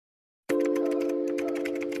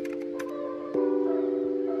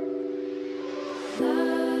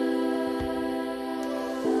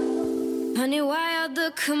Honey, why all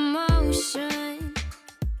the commotion?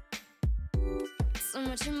 So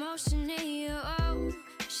much emotion in your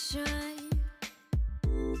ocean.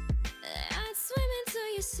 I'd swim into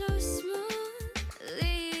you so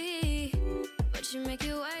smoothly, but you make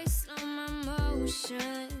it waste all my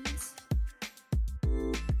emotions.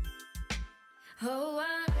 Oh,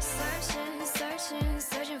 I'm searching, searching,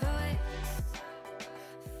 searching for it.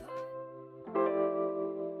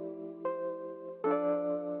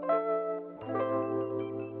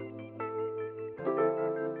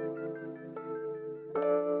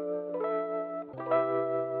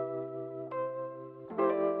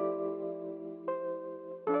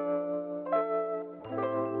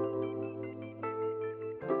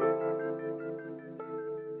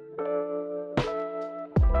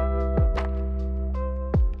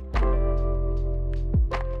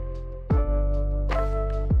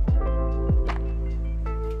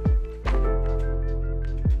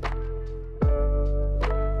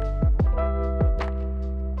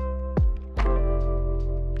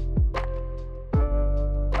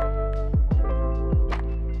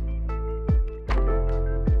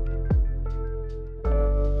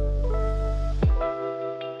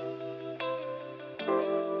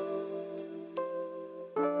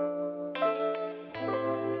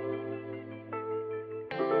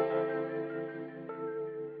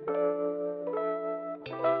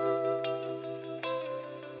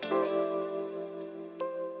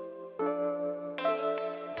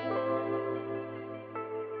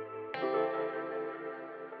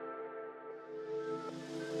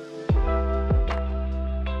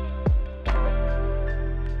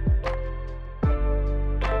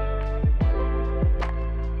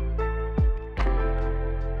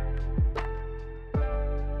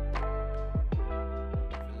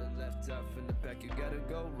 You gotta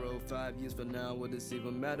go roll 5 years from now, will this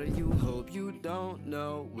even matter? You hope you don't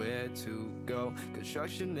know where to go.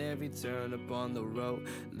 Construction every turn up on the road.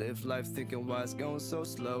 Live life thinking why it's going so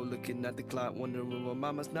slow. Looking at the clock wondering why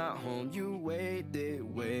mama's not home. You waited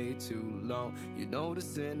way too long. You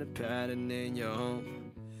noticing a pattern in your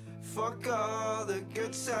home. Fuck all the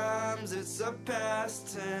good times, it's a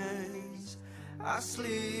past tense. I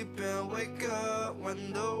sleep and wake up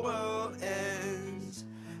when the world ends.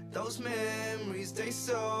 Those memories, they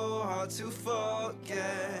so hard to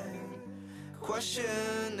forget.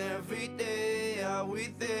 Question every day, are we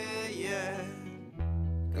there yet?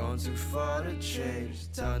 Gone too far to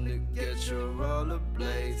change, time to get your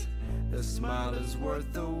rollerblades. The smile is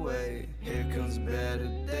worth the wait, here comes better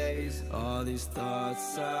days. All these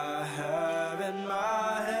thoughts I have in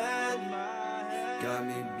my head got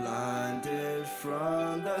me blinded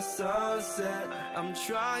from the sunset. I'm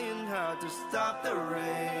trying hard to stop the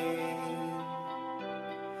rain,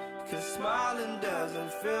 'cause smiling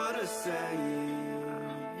doesn't feel the same.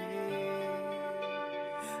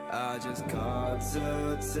 I just called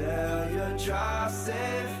to tell you drive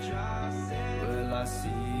safe. Will I see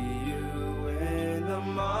you in the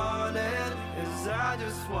morning? 'Cause I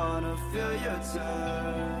just wanna feel your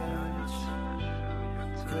touch,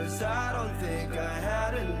 'cause I don't think I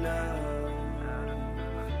had enough.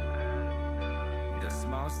 The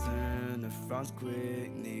smiles turn, the frowns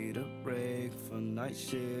quick. Need a break from night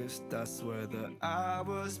shifts. That's where the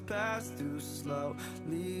hours pass too slow.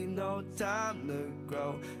 Leave no time to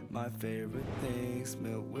grow. My favorite things,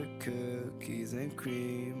 milk with cookies and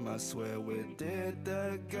cream. I swear, where did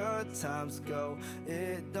the good times go?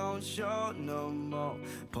 It don't show no more.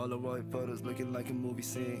 Polaroid photos looking like a movie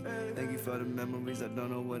scene. Thank you for the memories, I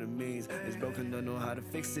don't know what it means. It's broken, don't know how to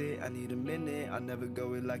fix it. I need a minute, I'll never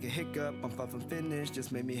go it like a hiccup. I'm far from finished,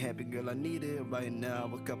 just made me happy, girl, I need it right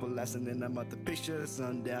now. A couple laughs and then I'm out the picture,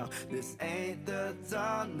 sundown. This ain't the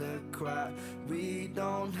time to cry, we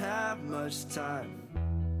don't have much time.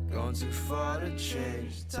 Gone too far to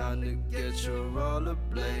change, time to get your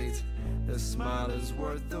rollerblades. The smile is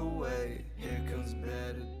worth the wait, here comes better.